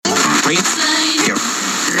No,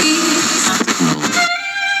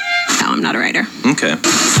 I'm not a writer. Okay.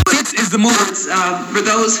 This is the movement for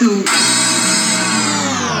those who...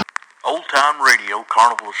 Old Time Radio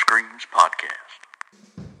Carnival of Screams podcast.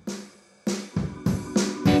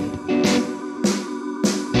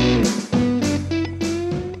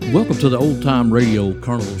 Welcome to the Old Time Radio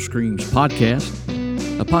Carnival of Screams podcast,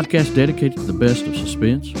 a podcast dedicated to the best of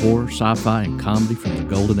suspense, horror, sci-fi, and comedy from the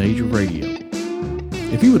golden age of radio.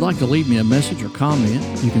 If you would like to leave me a message or comment,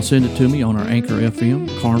 you can send it to me on our Anchor FM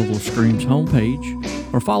Carnival of Screams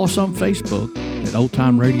homepage, or follow us on Facebook at Old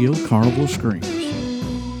Time Radio Carnival of Screams.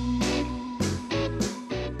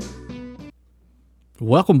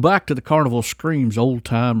 Welcome back to the Carnival of Screams Old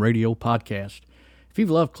Time Radio podcast. If you've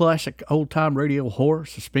loved classic old-time radio horror,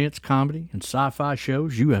 suspense, comedy, and sci-fi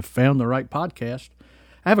shows, you have found the right podcast.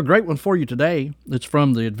 I have a great one for you today. It's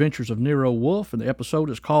from The Adventures of Nero Wolfe, and the episode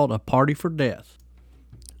is called A Party for Death.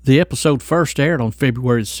 The episode first aired on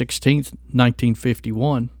February 16th,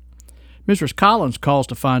 1951. Mrs. Collins calls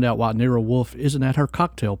to find out why Nero Wolfe isn't at her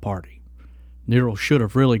cocktail party. Nero should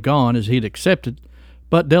have really gone, as he'd accepted,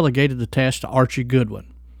 but delegated the task to Archie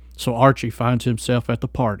Goodwin. So Archie finds himself at the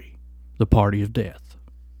party of death.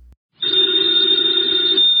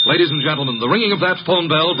 Ladies and gentlemen, the ringing of that phone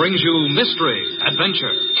bell brings you mystery,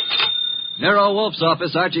 adventure. Nero Wolfe's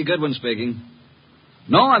office, Archie Goodwin speaking.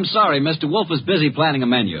 No, I'm sorry, Mr. Wolfe is busy planning a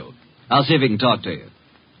menu. I'll see if he can talk to you.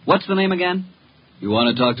 What's the name again? You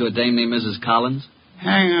want to talk to a dame named Mrs. Collins?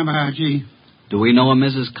 Hang up, Archie. Do we know a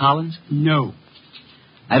Mrs. Collins? No.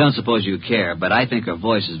 I don't suppose you care, but I think her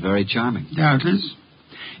voice is very charming. Doubtless.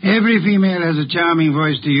 Every female has a charming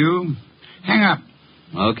voice to you. Hang up.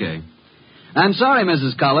 Okay. I'm sorry,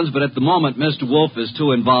 Mrs. Collins, but at the moment, Mr. Wolfe is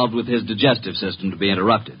too involved with his digestive system to be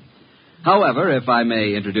interrupted. However, if I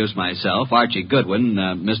may introduce myself, Archie Goodwin,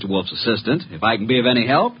 Mr. Wolfe's assistant, if I can be of any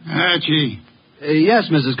help. Archie. Yes,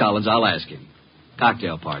 Mrs. Collins, I'll ask him.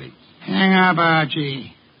 Cocktail party. Hang up,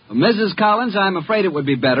 Archie. Mrs. Collins, I'm afraid it would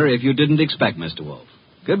be better if you didn't expect Mr. Wolfe.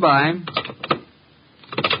 Goodbye.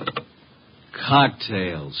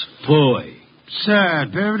 Cocktails. Phooey.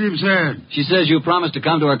 Absurd. Very absurd. She says you promised to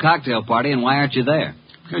come to her cocktail party, and why aren't you there?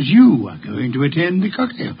 Because you are going to attend the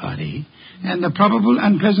cocktail party and the probable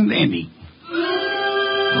unpleasant ending.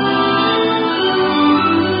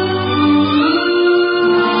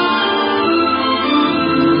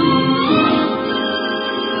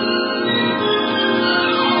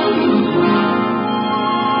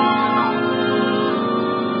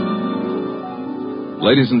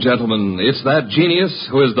 Ladies and gentlemen, it's that genius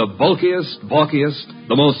who is the bulkiest, balkiest,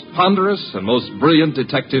 the most ponderous, and most brilliant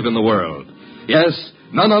detective in the world. Yes,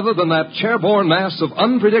 none other than that chair-borne mass of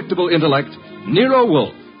unpredictable intellect, Nero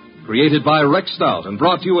Wolfe, created by Rex Stout and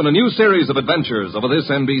brought to you in a new series of adventures over this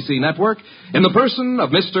NBC network in the person of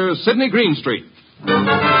Mr. Sidney Greenstreet.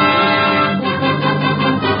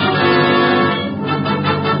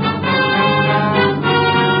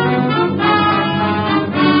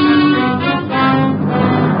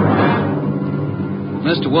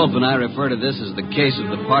 Mr. Wolfe and I refer to this as the case of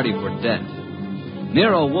the party for death.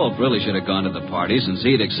 Nero Wolfe really should have gone to the party since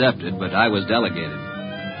he'd accepted, but I was delegated.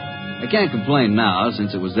 I can't complain now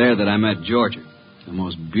since it was there that I met Georgia, the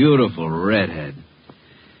most beautiful redhead.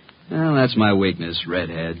 Well, that's my weakness,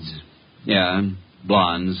 redheads. Yeah, and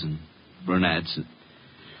blondes and brunettes.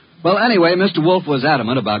 Well, anyway, Mr. Wolfe was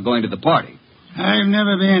adamant about going to the party. I've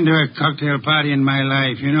never been to a cocktail party in my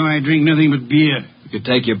life. You know, I drink nothing but beer. You could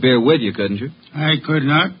take your beer with you, couldn't you? I could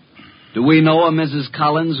not. Do we know a Mrs.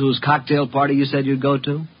 Collins whose cocktail party you said you'd go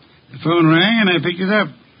to? The phone rang and I picked it up.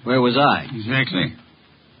 Where was I? Exactly.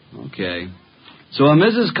 Okay. So a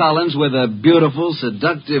Mrs. Collins with a beautiful,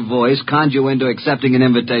 seductive voice conned you into accepting an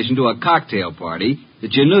invitation to a cocktail party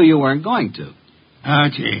that you knew you weren't going to.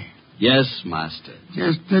 Archie. Yes, master.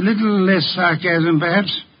 Just a little less sarcasm,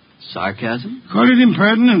 perhaps. Sarcasm? Call it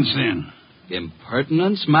impertinence, then.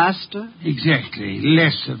 Impertinence, master? Exactly.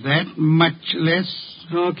 Less of that. Much less.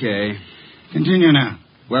 Okay. Continue now.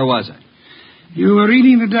 Where was I? You were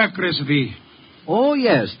reading the duck recipe. Oh,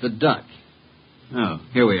 yes, the duck. Oh,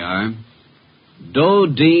 here we are.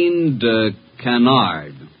 Dodine de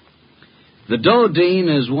Canard. The dodine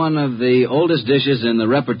is one of the oldest dishes in the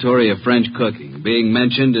repertory of French cooking, being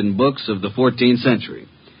mentioned in books of the 14th century.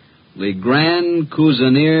 Le Grand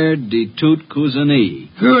Cuisinier de Toute Cuisine.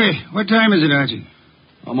 Hooey, what time is it, Archie?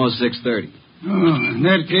 Almost 6:30. Oh, in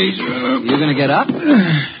that case... You going to get up?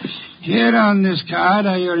 Here on this card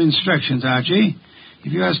are your instructions, Archie.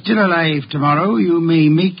 If you are still alive tomorrow, you may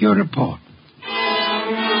make your report.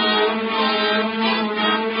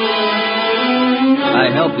 I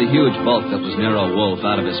helped the huge bulk that was Nero Wolf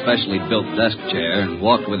out of his specially built desk chair and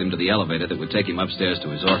walked with him to the elevator that would take him upstairs to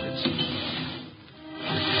his orchids.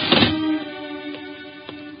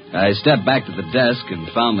 I stepped back to the desk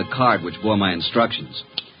and found the card which bore my instructions.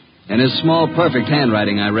 In his small, perfect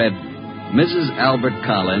handwriting, I read, Mrs. Albert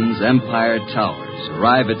Collins, Empire Towers.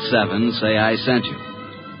 Arrive at 7, say I sent you.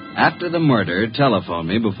 After the murder, telephone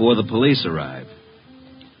me before the police arrive.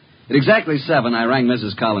 At exactly 7, I rang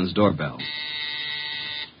Mrs. Collins' doorbell.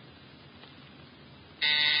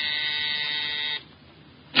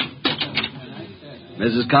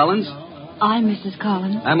 Mrs. Collins? I'm Mrs.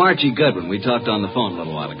 Collins. I'm Archie Goodwin. We talked on the phone a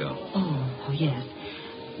little while ago. Oh, yes.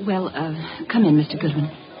 Well, come in, Mr. Goodwin.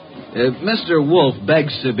 Mr. Wolf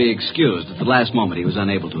begs to be excused. At the last moment, he was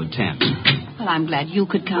unable to attend. Well, I'm glad you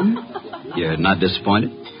could come. You're not disappointed?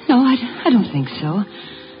 No, I don't think so.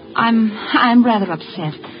 I'm rather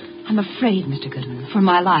upset. I'm afraid, Mr. Goodwin, for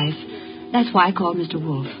my life. That's why I called Mr.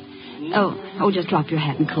 Wolf. Oh, just drop your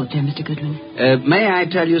hat and coat there, Mr. Goodwin. May I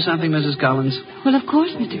tell you something, Mrs. Collins? Well, of course,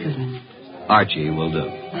 Mr. Goodwin. Archie will do.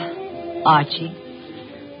 Archie?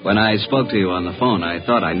 When I spoke to you on the phone, I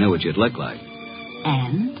thought I knew what you'd look like.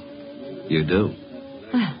 And? You do.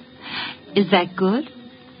 Well, is that good?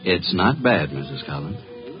 It's not bad, Mrs. Collins.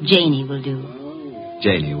 Janie will do.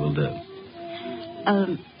 Janie will do.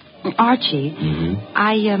 Archie,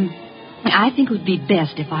 I think it would be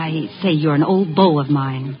best if I say you're an old beau of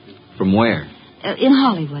mine. From where? In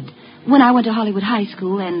Hollywood. When I went to Hollywood High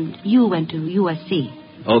School and you went to USC.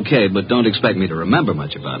 Okay, but don't expect me to remember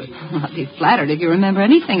much about it. I'd be flattered if you remember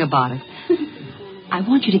anything about it. I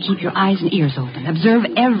want you to keep your eyes and ears open. Observe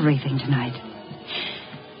everything tonight.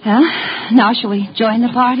 Well, now shall we join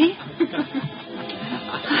the party?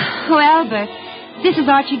 Oh, Albert, this is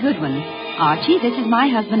Archie Goodwin. Archie, this is my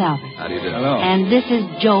husband, Albert. How do you do? Hello. And this is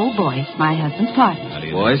Joe Boyce, my husband's partner. How do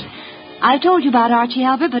you do? Boys? I told you about Archie,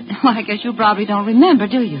 Albert, but well, I guess you probably don't remember,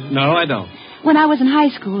 do you? No, I don't. When I was in high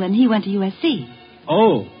school and he went to USC.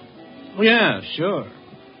 Oh, yeah, sure.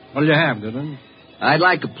 What'll you have, Goodwin? I'd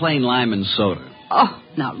like a plain lime and soda. Oh,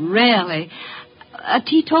 now, really? A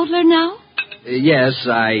teetotaler now? Yes,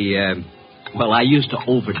 I used to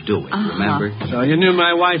overdo it, remember? So you knew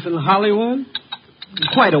my wife in Hollywood?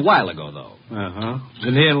 Quite a while ago, though. Uh-huh.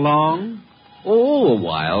 Been here long? Oh, a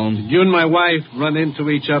while. Did you and my wife run into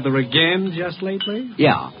each other again just lately?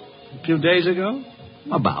 Yeah. A few days ago?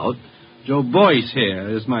 About. Joe Boyce here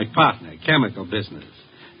is my partner, chemical business.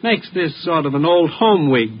 Makes this sort of an old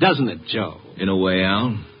home week, doesn't it, Joe? In a way,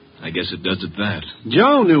 Al. I guess it does it that.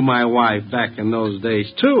 Joe knew my wife back in those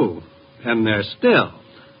days, too. And they're still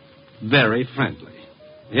very friendly.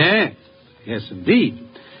 Yes, indeed.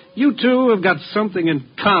 You two have got something in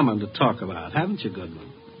common to talk about, haven't you,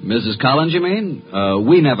 Goodwin? Mrs. Collins, you mean?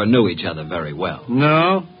 We never knew each other very well.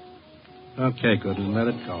 No? Okay, Goodwin, let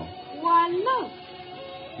it go. Why, look.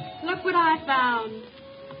 Look what I found.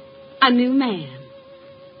 A new man.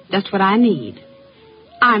 That's what I need.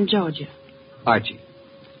 I'm Georgia. Archie.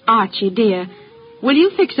 Archie, dear, will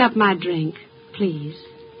you fix up my drink, please?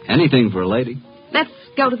 Anything for a lady. Let's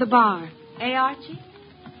go to the bar. Eh, Archie?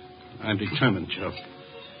 I'm determined, Joe.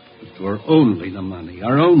 If it were only the money,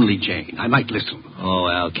 or only Jane, I might listen. Oh,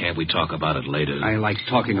 Al, can't we talk about it later? I like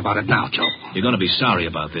talking about it now, Joe. You're going to be sorry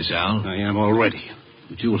about this, Al. I am already.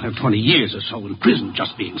 But you'll have 20 years or so in prison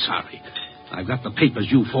just being sorry. I've got the papers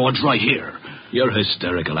you forged right here. You're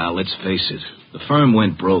hysterical, Al. Let's face it. The firm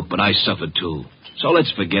went broke, but I suffered too. So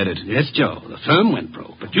let's forget it. Yes, Joe, the firm went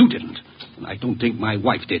broke, but you didn't. And I don't think my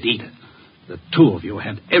wife did either. The two of you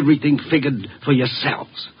had everything figured for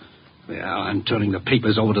yourselves. Well, I'm turning the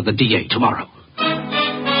papers over to the DA tomorrow.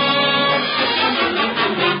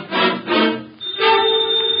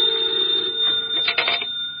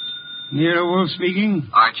 Nero Wolf speaking.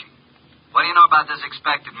 Archie, what do you know about this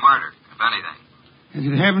expected murder, if anything? Has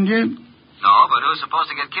it happened yet? No, but who's supposed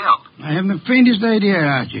to get killed? I haven't the faintest idea,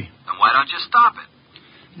 Archie. Then why don't you stop it?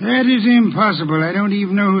 That is impossible. I don't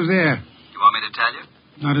even know who's there. You want me to tell you?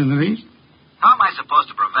 Not in the least. How am I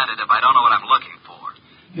supposed to prevent it if I don't know what I'm looking for?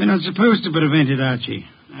 You're not supposed to prevent it, Archie.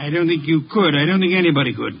 I don't think you could. I don't think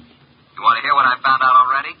anybody could. You want to hear what I found out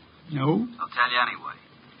already? No? I'll tell you anyway.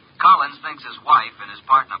 Collins thinks his wife and his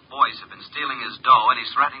partner Boyce have been stealing his dough, and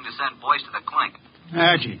he's threatening to send Boyce to the clink.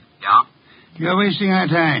 Archie. Yeah? You're wasting our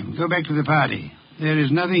time. Go back to the party. There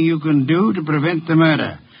is nothing you can do to prevent the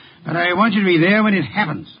murder. But I want you to be there when it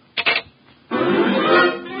happens.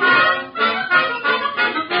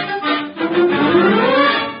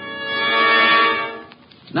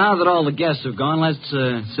 Now that all the guests have gone, let's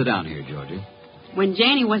sit down here, Georgie. When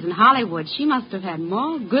Janie was in Hollywood, she must have had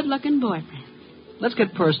more good-looking boyfriends. Let's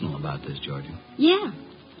get personal about this, Georgie. Yeah,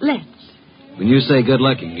 let's. When you say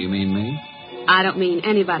good-looking, do you mean me? I don't mean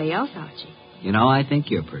anybody else, Archie. You know, I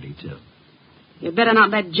think you're pretty, too. You better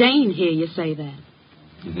not let Jane hear you say that.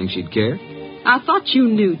 You think she'd care? I thought you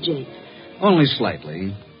knew Jane. Only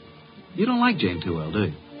slightly. You don't like Jane too well, do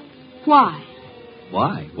you? Why?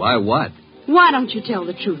 Why? Why what? Why don't you tell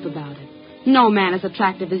the truth about it? No man as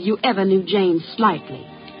attractive as you ever knew Jane slightly.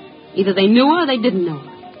 Either they knew her or they didn't know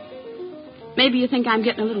her. Maybe you think I'm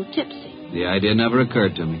getting a little tipsy. The idea never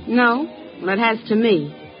occurred to me. No? Well, it has to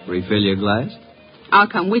me. Refill your glass? I'll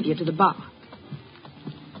come with you to the bar.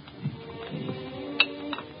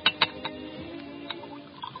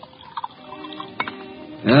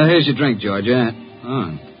 Here's your drink, Georgia.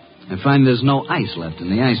 Oh, I find there's no ice left in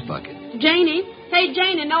the ice bucket. Janie? Hey,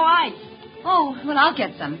 Janie, no ice. Oh, well, I'll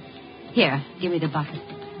get some. Here, give me the bucket.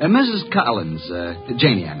 Mrs. Collins,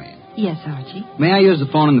 Janie, I mean. Yes, Archie. May I use the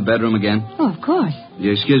phone in the bedroom again? Oh, of course.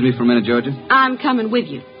 You excuse me for a minute, Georgia? I'm coming with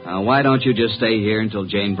you. Why don't you just stay here until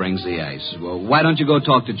Jane brings the ice? Well, why don't you go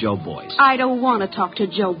talk to Joe Boyce? I don't want to talk to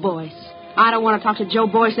Joe Boyce. I don't want to talk to Joe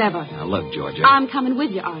Boyce ever. Now, look, Georgia. I'm coming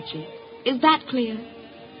with you, Archie. Is that clear?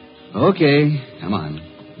 Okay, come on.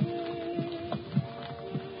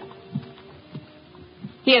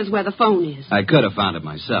 Here's where the phone is. I could have found it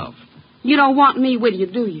myself. You don't want me with you,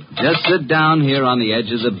 do you? Just sit down here on the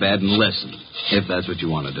edge of the bed and listen, if that's what you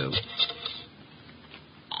want to do.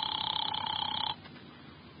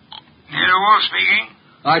 Nero Wolf speaking.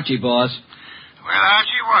 Archie, boss. Well,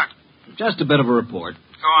 Archie, what? Just a bit of a report.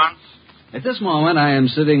 Go on. At this moment, I am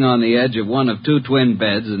sitting on the edge of one of two twin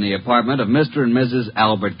beds in the apartment of Mr. and Mrs.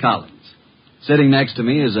 Albert Collins. Sitting next to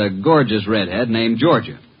me is a gorgeous redhead named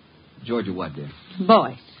Georgia. Georgia what, dear?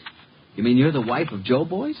 Boyce. You mean you're the wife of Joe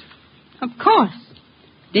Boyce? Of course.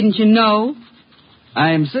 Didn't you know?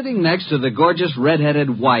 I am sitting next to the gorgeous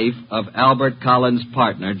redheaded wife of Albert Collins'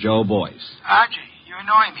 partner, Joe Boyce. Archie, you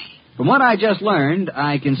annoy me. From what I just learned,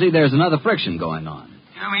 I can see there's another friction going on.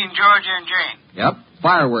 You mean Georgia and Jane? Yep,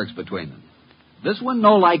 fireworks between them. This one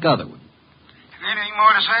no like other one. Have you anything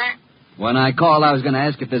more to say? When I called, I was going to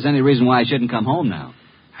ask if there's any reason why I shouldn't come home now.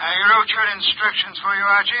 I wrote your instructions for you,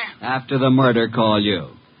 Archie. After the murder, call you.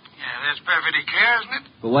 Yeah, that's perfectly clear, isn't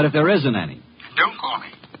it? But what if there isn't any? Don't call me.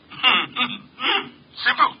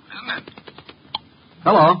 Simple, isn't it?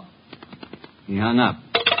 Hello. He hung up.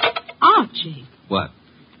 Archie. What?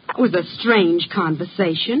 That was a strange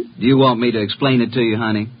conversation. Do you want me to explain it to you,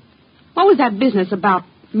 honey? What was that business about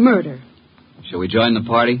murder? Shall we join the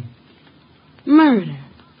party? Murder.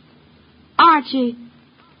 Archie,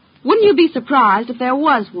 wouldn't you be surprised if there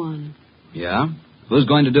was one? Yeah? Who's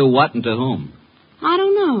going to do what and to whom? I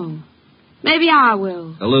don't know. Maybe I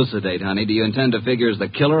will. Elucidate, honey. Do you intend to figure as the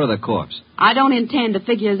killer or the corpse? I don't intend to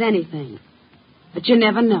figure as anything. But you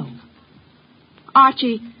never know.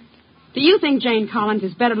 Archie, do you think Jane Collins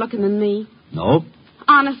is better looking than me? Nope.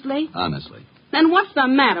 Honestly? Honestly. Then what's the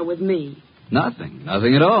matter with me? Nothing.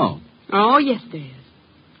 Nothing at all. Oh, yes, there is.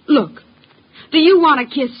 Look, do you want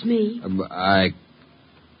to kiss me?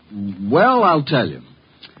 Well, I'll tell you.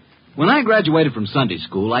 When I graduated from Sunday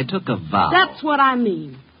school, I took a vow. That's what I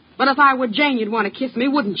mean. But if I were Jane, you'd want to kiss me,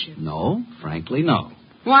 wouldn't you? No, frankly, no.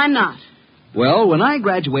 Why not? Well, when I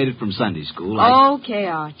graduated from Sunday school, Okay,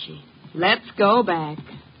 Archie. Let's go back.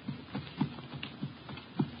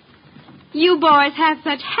 You boys have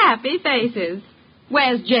such happy faces.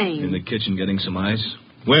 Where's Jane? In the kitchen getting some ice.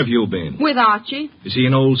 Where have you been? With Archie. Is he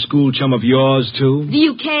an old school chum of yours, too? Do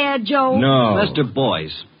you care, Joe? No. Mr.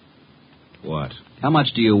 Boyce. What? How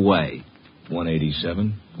much do you weigh?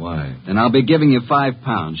 187. Why? Then I'll be giving you 5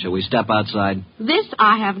 pounds. Shall we step outside? This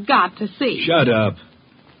I have got to see. Shut up.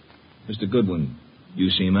 Mr. Goodwin, you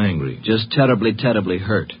seem angry. Just terribly, terribly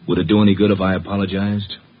hurt. Would it do any good if I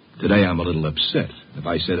apologized? Today I'm a little upset. If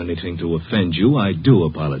I said anything to offend you, I do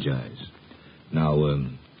apologize. Now,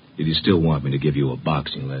 if you still want me to give you a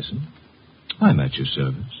boxing lesson, I'm at your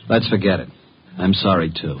service. Let's forget it. I'm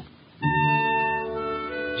sorry, too.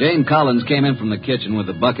 Jane Collins came in from the kitchen with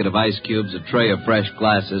a bucket of ice cubes, a tray of fresh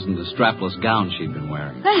glasses, and the strapless gown she'd been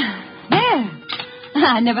wearing. There.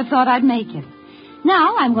 I never thought I'd make it.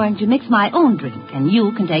 Now I'm going to mix my own drink, and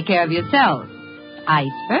you can take care of yourselves. Ice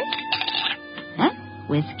first. Huh?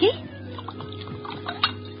 Whiskey.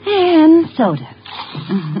 And soda.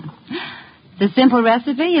 It's a simple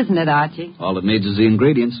recipe, isn't it, Archie? All it needs is the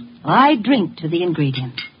ingredients. I drink to the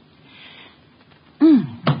ingredients.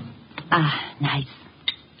 Nice.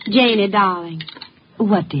 Janie, darling.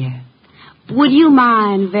 What, dear? Would you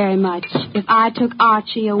mind very much if I took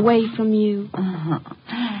Archie away from you?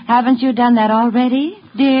 Haven't you done that already,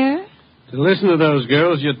 dear? To listen to those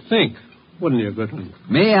girls, you'd think. Wouldn't you, Goodwin?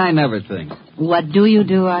 Me, I never think. What do you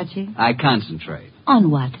do, Archie? I concentrate. On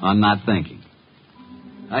what? On not thinking.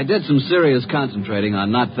 I did some serious concentrating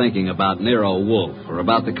on not thinking about Nero Wolfe or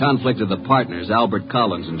about the conflict of the partners, Albert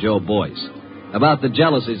Collins and Joe Boyce, about the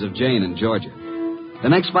jealousies of Jane and Georgia. The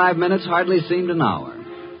next 5 minutes hardly seemed an hour.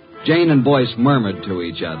 Jane and Boyce murmured to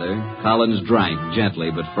each other. Collins drank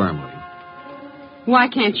gently but firmly. Why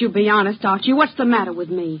can't you be honest, Archie? What's the matter with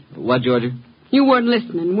me? What, Georgia? You weren't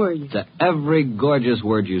listening, were you? To every gorgeous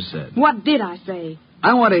word you said. What did I say?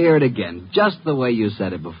 I want to hear it again, just the way you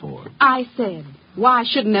said it before. I said, why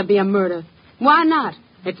shouldn't there be a murder? Why not?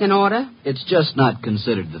 It's in order. It's just not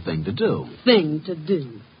considered the thing to do. Thing to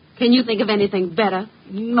do. Can you think of anything better?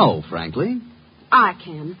 No, frankly. I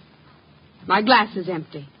can. My glass is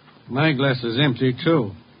empty. My glass is empty,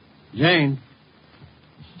 too. Jane.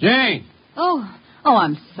 Jane! Oh,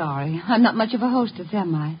 I'm sorry. I'm not much of a hostess,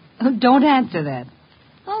 am I? Oh, don't answer that.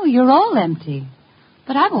 Oh, you're all empty.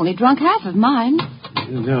 But I've only drunk half of mine.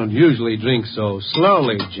 You don't usually drink so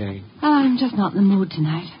slowly, Jane. I'm just not in the mood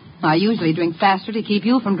tonight. I usually drink faster to keep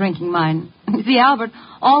you from drinking mine. You see, Albert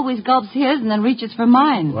always gulps his and then reaches for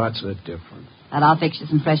mine. What's the difference? Well, I'll fix you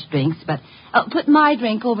some fresh drinks, but put my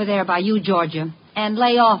drink over there by you, Georgia, and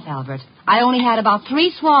lay off, Albert. I only had about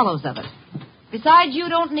 3 swallows of it. Besides, you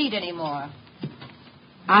don't need any more.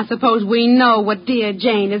 I suppose we know what dear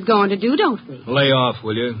Jane is going to do, don't we? Lay off,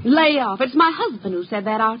 will you? Lay off. It's my husband who said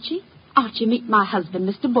that, Archie. Archie, meet my husband,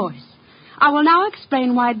 Mr. Boyce. I will now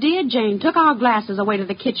explain why dear Jane took our glasses away to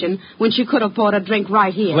the kitchen when she could have poured a drink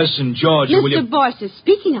right here. Listen, Georgia, will you... Mr. Boyce is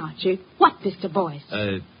speaking, Archie. What, Mr. Boyce?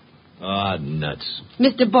 Nuts.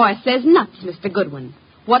 Mr. Boyce says nuts, Mr. Goodwin.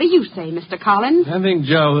 What do you say, Mr. Collins? I think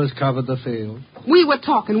Joe has covered the field. We were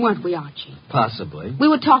talking, weren't we, Archie? Possibly. We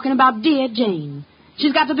were talking about dear Jane.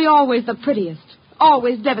 She's got to be always the prettiest,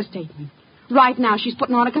 always devastating. Right now, she's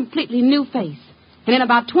putting on a completely new face. And in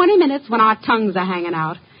about 20 minutes, when our tongues are hanging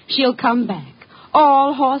out, she'll come back,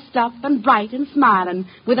 all horsed up and bright and smiling,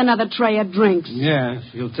 with another tray of drinks. Yeah,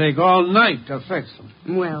 she'll take all night to fix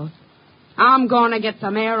them. Well, I'm going to get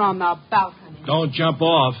some air on the balcony. Don't jump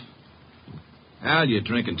off. Al, you're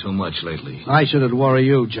drinking too much lately. I shouldn't worry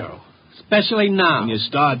you, Joe. Especially now. When you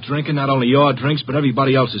start drinking, not only your drinks, but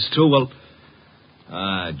everybody else's too, well...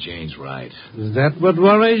 Jane's right. Is that what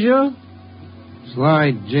worries you?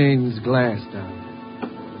 Slide Jane's glass down.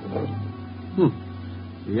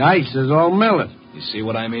 The ice is all melted. You see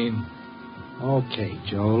what I mean? Okay,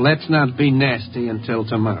 Joe, let's not be nasty until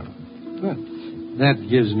tomorrow. That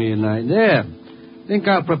gives me an idea. Think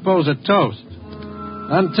I'll propose a toast.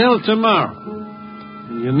 Until tomorrow.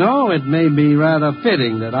 And you know, it may be rather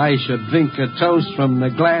fitting that I should drink a toast from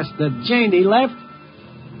the glass that Janie left.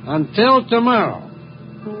 Until tomorrow.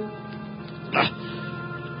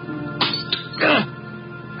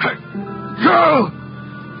 Go!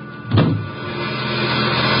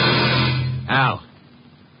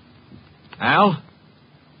 Al?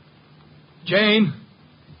 Jane?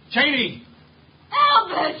 Janie!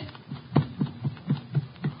 Albert!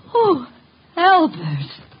 Oh, Albert.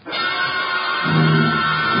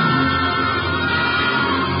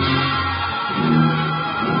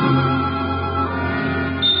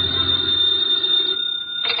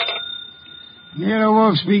 Nero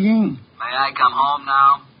Wolfe speaking. May I come home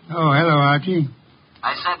now? Oh, hello, Archie.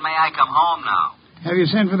 I said, may I come home now? Have you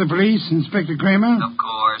sent for the police, Inspector Kramer? Of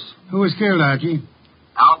course. Who was killed, Archie?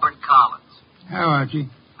 Albert Collins. How, Archie?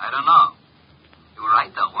 I don't know. You were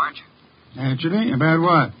right, though, weren't you? Naturally. About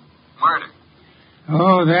what? Murder.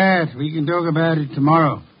 Oh, that. We can talk about it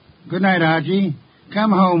tomorrow. Good night, Archie.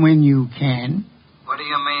 Come home when you can. What do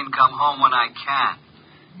you mean, come home when I can?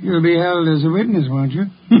 You'll be held as a witness, won't you?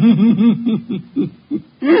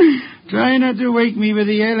 Try not to wake me with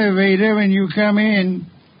the elevator when you come in.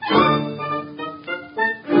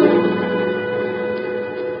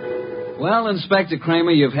 Well, Inspector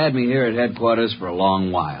Kramer, you've had me here at headquarters for a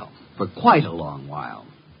long while. For quite a long while.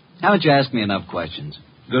 Haven't you asked me enough questions?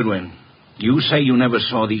 Goodwin, you say you never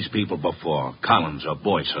saw these people before, Collins or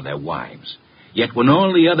Boyce or their wives. Yet when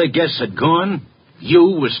all the other guests had gone,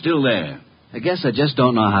 you were still there. I guess I just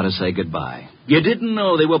don't know how to say goodbye. You didn't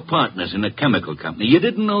know they were partners in a chemical company. You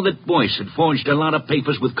didn't know that Boyce had forged a lot of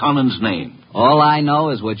papers with Collins' name. All I know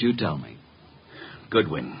is what you tell me.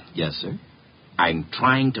 Goodwin. Yes, sir? I'm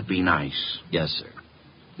trying to be nice. Yes, sir.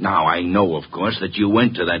 Now, I know, of course, that you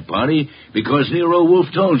went to that party because Nero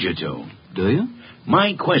Wolfe told you to. Do you?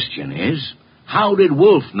 My question is, how did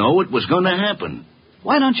Wolfe know it was going to happen?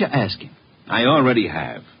 Why don't you ask him? I already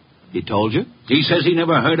have. He told you? He says he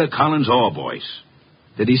never heard of Collins or Boyce.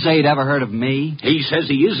 Did he say he'd ever heard of me? He says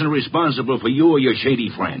he isn't responsible for you or your shady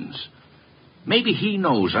friends. Maybe he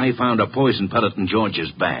knows I found a poison pellet in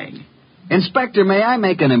George's bag. Inspector, may I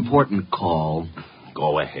make an important call?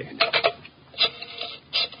 Go ahead.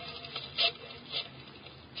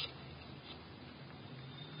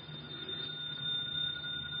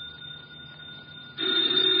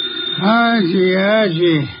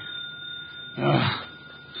 Archie.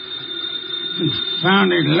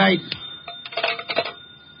 Confounded light.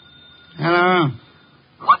 Hello?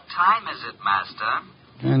 What time is it, Master?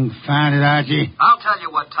 Confounded, Archie. I'll tell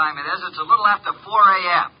you what time it is. It's a little after 4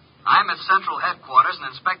 a.m. I'm at Central Headquarters, and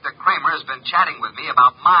Inspector Kramer has been chatting with me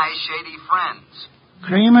about my shady friends.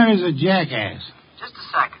 Kramer is a jackass. Just a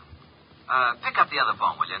second. Pick up the other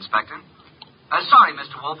phone, will you, Inspector? Sorry,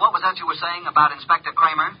 Mr. Wolf. What was that you were saying about Inspector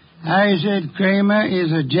Kramer? I said Kramer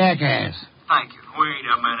is a jackass. Thank you. Wait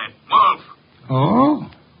a minute. Wolf, Oh?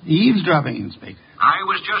 Eavesdropping, Inspector. I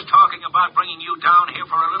was just talking about bringing you down here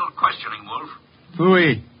for a little questioning, Wolf.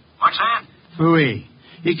 Phooey. What's that? Phooey.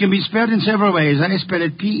 It can be spelled in several ways. I spell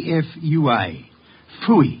it P-F-U-I.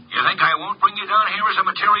 Phooey. You think I won't bring you down here as a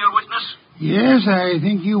material witness? Yes, I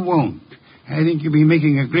think you won't. I think you'll be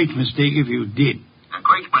making a great mistake if you did. A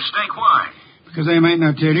great mistake. Why? Because I might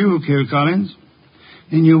not tell you who killed Collins.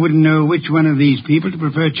 Then you wouldn't know which one of these people to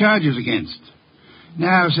prefer charges against.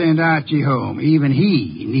 Now send Archie home. Even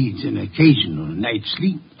he needs an occasional night's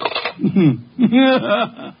sleep. What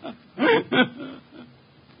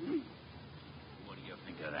do you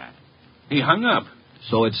think of that? He hung up.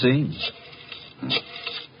 So it seems.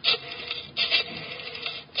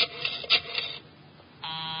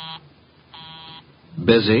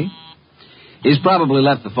 Busy? He's probably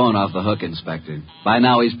left the phone off the hook, Inspector. By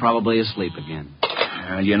now he's probably asleep again.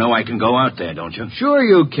 You know I can go out there, don't you? Sure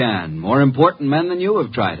you can. More important men than you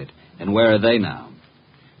have tried it. And where are they now?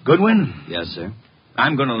 Goodwin? Yes, sir.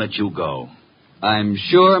 I'm going to let you go. I'm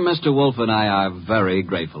sure Mr. Wolf and I are very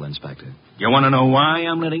grateful, Inspector. You want to know why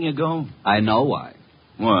I'm letting you go? I know why.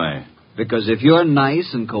 Why? Because if you're nice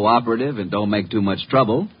and cooperative and don't make too much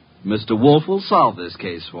trouble, Mr. Wolf will solve this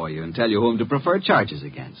case for you and tell you whom to prefer charges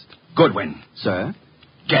against. Goodwin. Sir?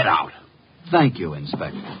 Get out. Thank you,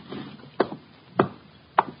 Inspector.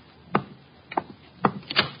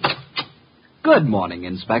 Good morning,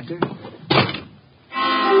 Inspector.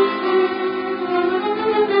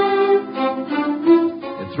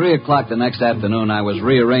 At 3 o'clock the next afternoon, I was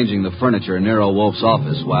rearranging the furniture in Nero Wolf's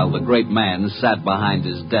office while the great man sat behind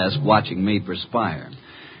his desk watching me perspire.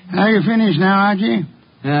 Are you finished now, Archie?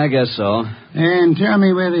 Yeah, I guess so. And tell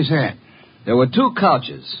me where they sat. There were 2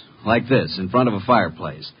 couches, like this, in front of a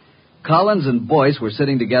fireplace. Collins and Boyce were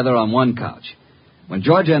sitting together on one couch. When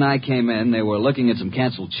Georgia and I came in, they were looking at some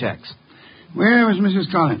canceled checks. Where was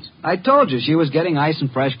Mrs. Collins? I told you she was getting ice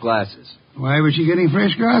and fresh glasses. Why was she getting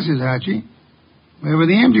fresh glasses, Archie? Where were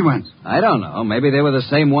the empty ones? I don't know. Maybe they were the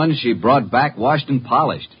same ones she brought back washed and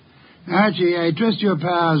polished. Archie, I trust your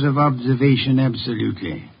powers of observation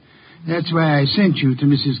absolutely. That's why I sent you to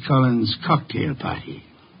Mrs. Collins' cocktail party.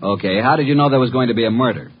 Okay, how did you know there was going to be a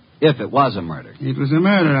murder? If it was a murder. It was a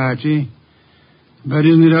murder, Archie. But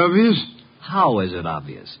isn't it obvious? How is it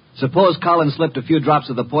obvious? Suppose Collins slipped a few drops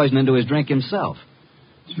of the poison into his drink himself.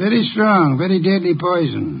 It's very strong, very deadly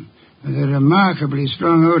poison, with a remarkably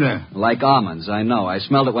strong odor. Like almonds, I know. I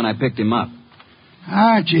smelled it when I picked him up.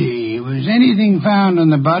 Archie, was anything found on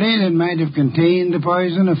the body that might have contained the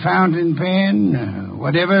poison, a fountain pen,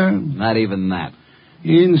 whatever? Not even that.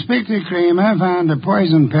 Inspector Kramer found a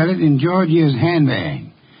poison pellet in Georgia's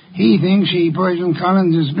handbag. He thinks she poisoned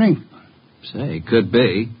Collins' drink. Say, could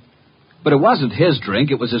be. But it wasn't his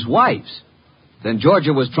drink, it was his wife's. Then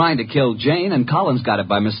Georgia was trying to kill Jane, and Collins got it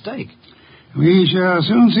by mistake. We shall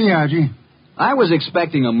soon see, Archie. I was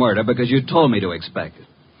expecting a murder because you told me to expect it.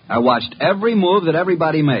 I watched every move that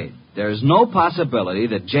everybody made. There's no possibility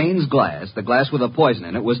that Jane's glass, the glass with the poison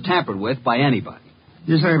in it, was tampered with by anybody.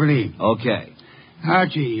 Yes, I believe. Okay.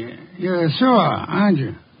 Archie, you're sore, aren't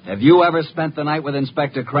you? Have you ever spent the night with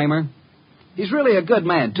Inspector Kramer? He's really a good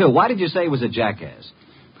man, too. Why did you say he was a jackass?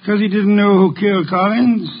 Because he didn't know who killed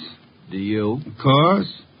Collins. Do you? Of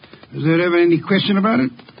course. Was there ever any question about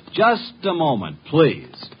it? Just a moment,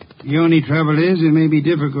 please. The only trouble is it may be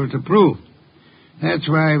difficult to prove. That's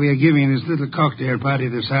why we are giving this little cocktail party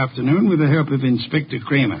this afternoon with the help of Inspector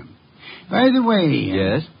Kramer. By the way...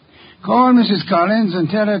 Yes? Call Mrs. Collins and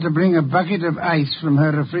tell her to bring a bucket of ice from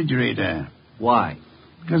her refrigerator. Why?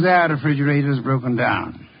 Because our refrigerator's broken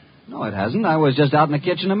down. No, it hasn't. I was just out in the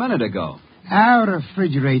kitchen a minute ago. Our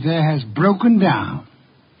refrigerator has broken down.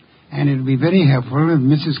 And it would be very helpful if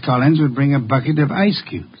Mrs. Collins would bring a bucket of ice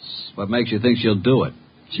cubes. What makes you think she'll do it?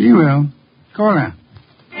 She will. Call her.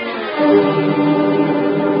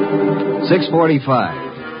 6:45.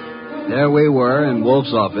 There we were in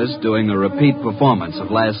Wolf's office doing a repeat performance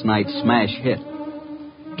of last night's smash hit.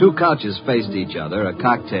 Two couches faced each other, a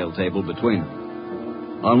cocktail table between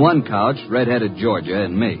them. On one couch, red-headed Georgia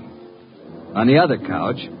and me. On the other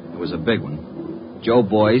couch, it was a big one, Joe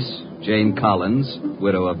Boyce, Jane Collins,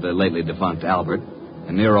 widow of the lately defunct Albert,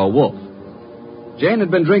 and Nero Wolfe. Jane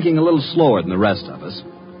had been drinking a little slower than the rest of us.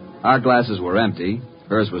 Our glasses were empty.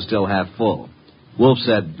 Hers was still half full. Wolfe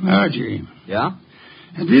said, Archie. Yeah?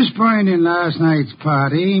 At this point in last night's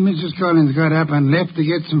party, Mrs. Collins got up and left to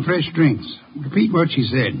get some fresh drinks. Repeat what she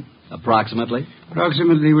said. Approximately?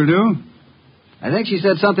 Approximately will do. I think she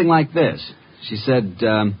said something like this. She said,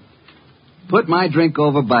 put my drink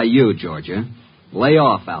over by you, Georgia. Lay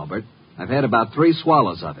off, Albert. I've had about 3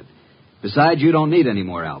 swallows of it. Besides, you don't need any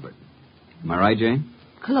more, Albert. Am I right, Jane?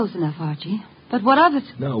 Close enough, Archie. But what of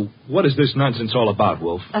it? Now, what is this nonsense all about,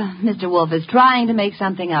 Wolf? Mr. Wolfe is trying to make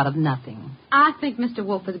something out of nothing. I think Mr.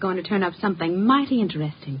 Wolfe is going to turn up something mighty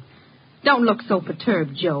interesting. Don't look so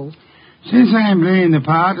perturbed, Joe. Since I'm playing the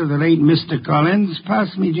part of the late Mr. Collins,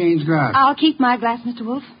 pass me Jane's glass. I'll keep my glass, Mr.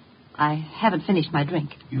 Wolfe. I haven't finished my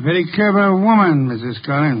drink. You're a very clever woman, Mrs.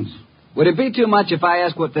 Collins. Would it be too much if I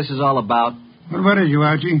ask what this is all about? What is you,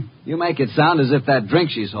 Archie? You make it sound as if that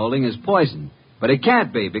drink she's holding is poison. But it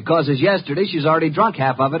can't be, because as yesterday, she's already drunk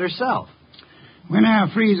half of it herself. When our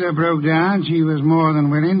freezer broke down, she was more than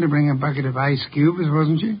willing to bring a bucket of ice cubes,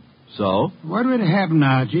 wasn't she? So? What would happen,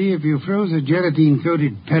 Archie, if you froze a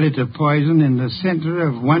gelatine-coated pellet of poison in the center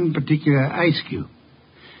of one particular ice cube?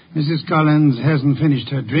 Mrs. Collins hasn't finished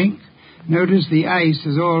her drink. Notice the ice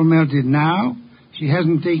is all melted now. She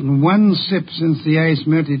hasn't taken one sip since the ice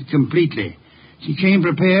melted completely. She came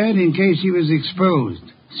prepared in case she was exposed.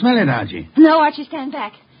 Smell it, Archie. No, Archie, stand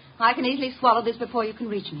back. I can easily swallow this before you can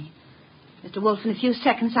reach me. Mr. Wolfe, in a few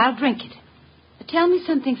seconds, I'll drink it. But tell me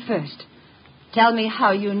something first. Tell me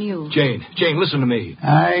how you knew. Jane, listen to me.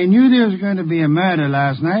 I knew there was going to be a murder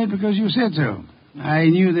last night because you said so. I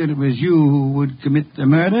knew that it was you who would commit the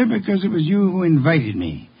murder because it was you who invited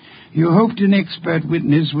me. You hoped an expert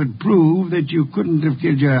witness would prove that you couldn't have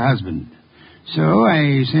killed your husband. So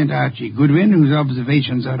I sent Archie Goodwin, whose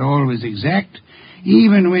observations are always exact,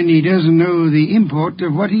 even when he doesn't know the import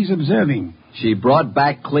of what he's observing. She brought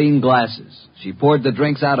back clean glasses. She poured the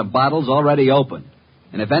drinks out of bottles already opened.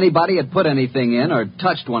 And if anybody had put anything in or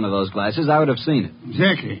touched one of those glasses, I would have seen it.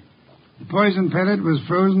 Exactly. The poison pellet was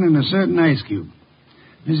frozen in a certain ice cube.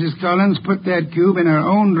 Mrs. Collins put that cube in her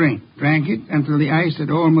own drink, drank it until the ice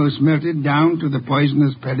had almost melted down to the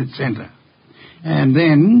poisonous pellet center. And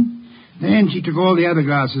then she took all the other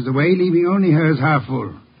glasses away, leaving only hers half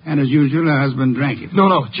full. And as usual, her husband drank it.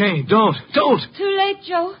 No, Jane, don't. Too late,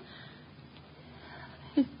 Joe.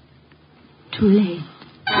 It's too late.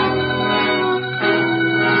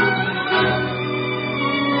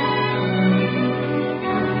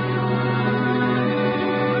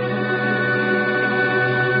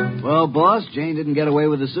 Well, boss, Jane didn't get away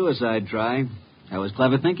with a suicide try. That was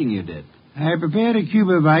clever thinking you did. I prepared a cube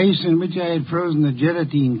of ice in which I had frozen a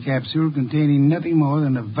gelatine capsule containing nothing more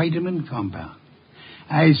than a vitamin compound.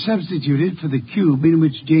 I substituted for the cube in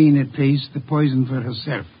which Jane had placed the poison for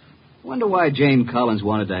herself. Wonder why Jane Collins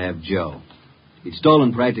wanted to have Joe. He'd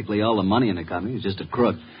stolen practically all the money in the company. He was just a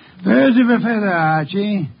crook. Birds of a feather,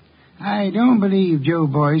 Archie. I don't believe Joe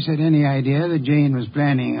Boyce had any idea that Jane was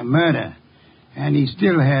planning a murder. And he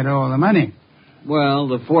still had all the money. Well,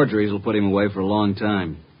 the forgeries will put him away for a long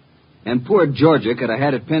time. And poor Georgia could have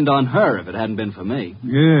had it pinned on her if it hadn't been for me.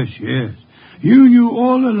 Yes. You knew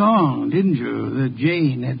all along, didn't you, that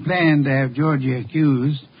Jane had planned to have Georgia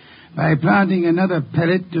accused by planting another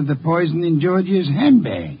pellet of the poison in Georgia's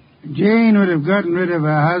handbag. Jane would have gotten rid of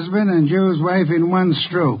her husband and Joe's wife in one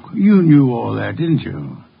stroke. You knew all that, didn't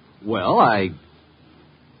you? Well,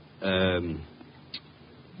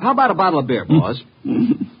 how about a bottle of beer, boss?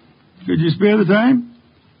 Could you spare the time?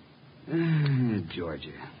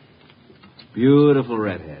 Georgia. Beautiful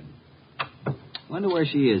redhead. Wonder where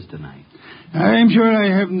she is tonight. I'm sure I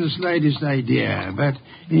haven't the slightest idea, but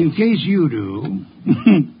in case you do...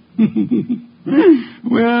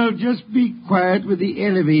 Well, just be quiet with the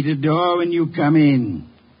elevator door when you come in.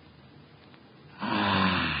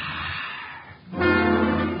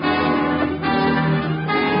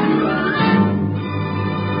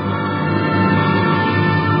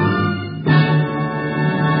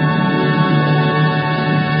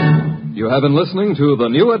 You have been listening to The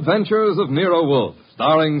New Adventures of Nero Wolfe,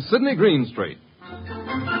 starring Sidney Greenstreet.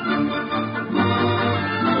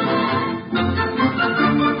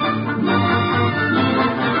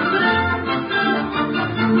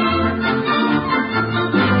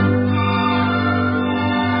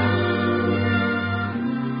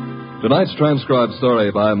 Tonight's transcribed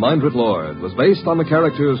story by Mindred Lord was based on the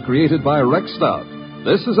characters created by Rex Stout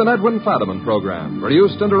This is an Edwin Fadiman program,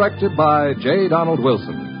 produced and directed by J. Donald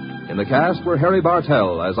Wilson. In the cast were Harry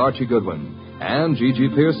Bartell as Archie Goodwin, and Gigi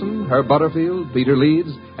Pearson, Herb Butterfield, Peter Leeds,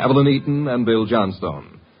 Evelyn Eaton, and Bill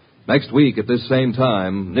Johnstone. Next week at this same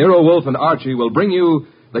time, Nero Wolfe and Archie will bring you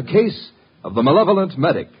The Case of the Malevolent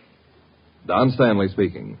Medic. Don Stanley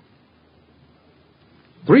speaking.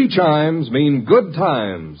 3 chimes mean good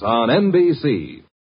times on NBC.